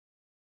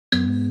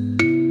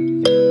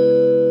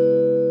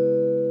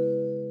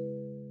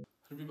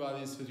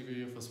this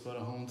video for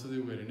Spotahome. Today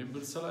we're in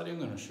Ibersalari. I'm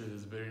gonna show you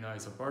this very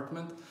nice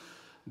apartment.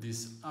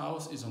 This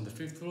house is on the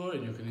 5th floor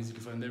and you can easily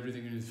find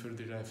everything you need for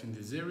the life in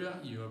this area.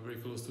 You are very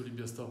close to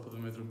Libya stop of the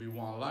Metro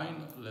B1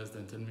 line, less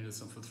than 10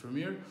 minutes on foot from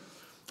here.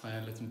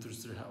 And let me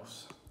introduce the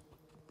house.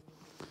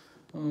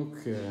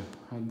 Okay,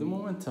 at the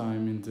moment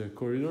I'm in the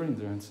corridor in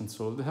the entrance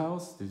of the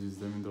house. This is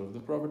the window of the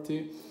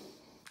property.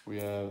 We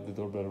have the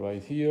doorbell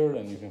right here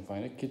and you can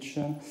find a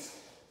kitchen.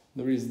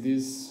 There is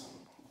this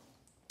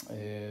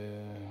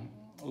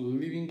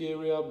living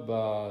area,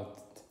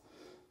 but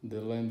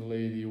the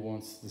landlady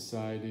wants to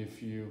decide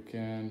if you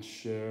can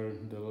share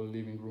the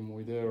living room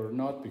with her or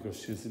not, because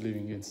she's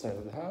living inside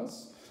of the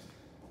house.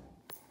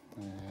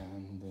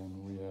 And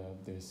then we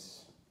have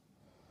this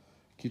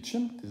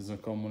kitchen. This is a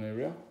common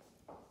area.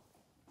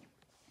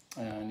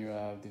 And you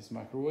have this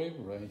microwave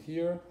right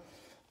here.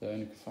 Then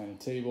you can find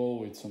a table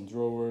with some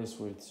drawers,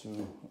 with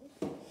two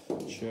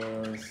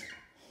chairs.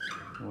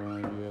 Well,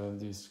 you have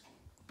these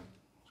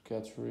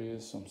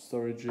categories, some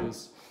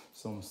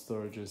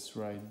storages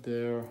right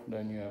there.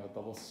 Then you have a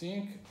double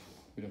sink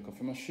with a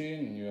coffee machine,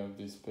 and you have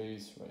this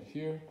space right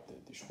here,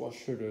 the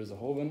dishwasher. There's a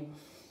oven.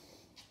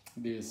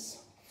 These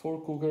 4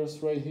 cookers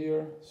right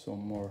here,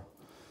 some more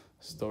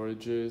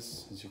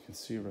storages, as you can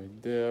see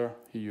right there.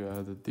 Here you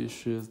have the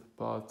dishes, the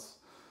pots,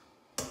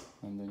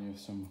 and then you have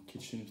some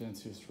kitchen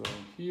utensils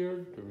right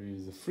here. There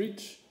is a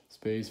fridge,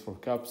 space for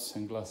cups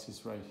and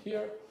glasses right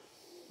here.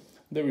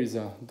 There is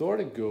a door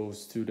that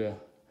goes to the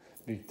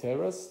big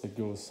terrace that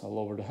goes all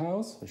over the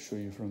house. I'll show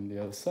you from the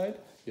other side.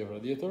 You have a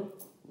radiator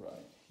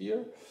right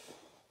here.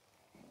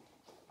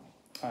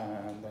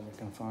 And then you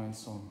can find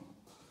some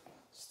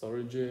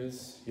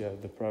storages. You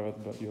have the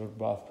your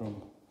bathroom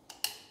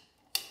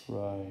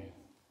right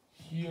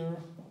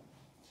here.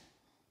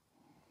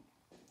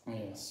 And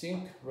yeah,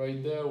 sink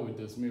right there with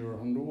this mirror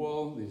on the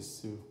wall.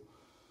 These 2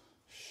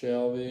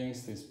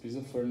 shelvings, this piece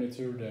of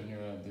furniture. Then you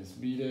have this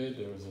bidet.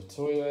 There is a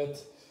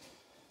toilet.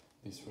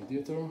 This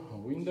radiator, a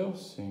window,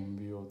 same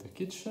view of the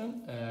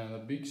kitchen, and a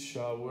big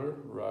shower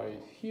right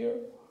here.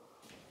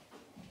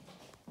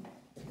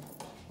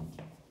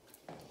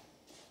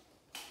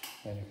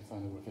 And you can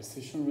find the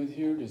workstation right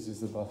here. This is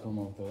the bathroom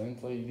of the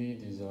landlady.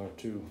 These are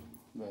 2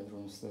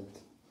 bedrooms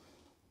that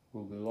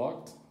will be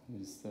locked.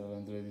 This is the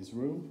landlady's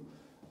room.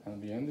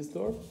 And behind this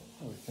door,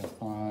 we can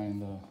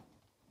find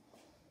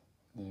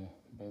the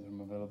bedroom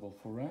available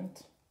for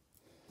rent.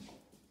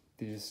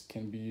 This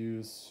can be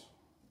used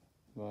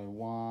by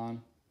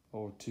 1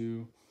 or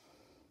 2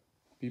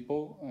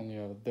 people, and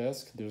you have a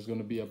desk. There's going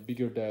to be a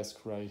bigger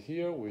desk right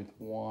here with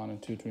 1 and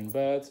 2 twin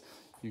beds.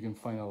 You can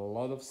find a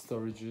lot of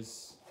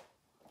storages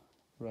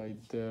right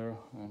there,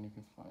 and you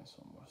can find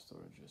some more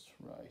storages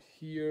right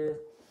here.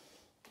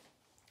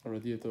 A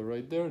radiator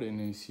right there. Then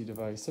you see the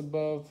vase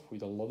above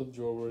with a lot of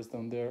drawers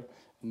down there,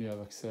 and you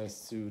have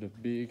access to the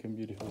big and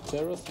beautiful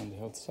terrace on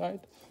the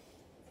outside.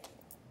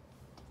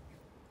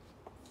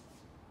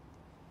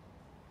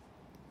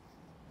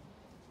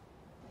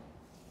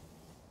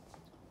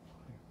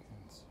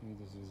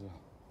 This is a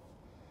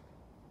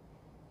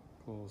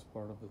close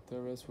part of the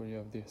terrace where you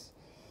have this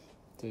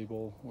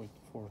table with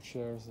 4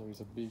 chairs. There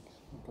is a big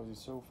cozy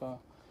sofa.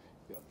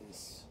 You have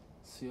this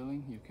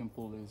ceiling. You can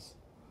pull this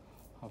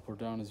up or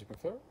down as you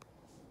prefer.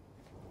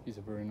 It's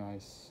a very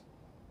nice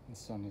and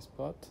sunny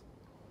spot.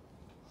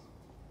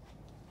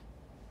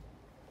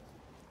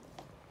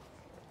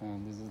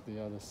 And this is the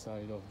other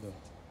side of the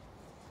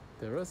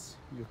terrace.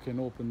 You can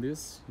open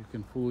this. You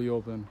can fully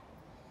open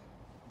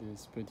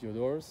these patio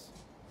doors.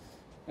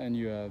 And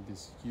you have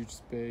this huge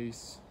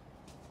space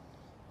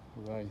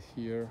right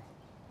here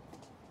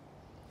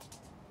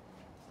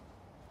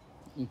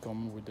in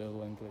common with the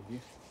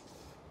landlady.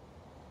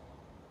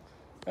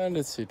 And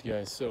that's it,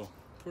 guys. So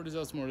for this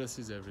house, more or less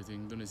is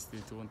everything. Don't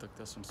hesitate to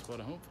contact us on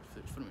Spotahome for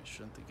further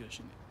information. Take care.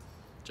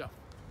 Ciao.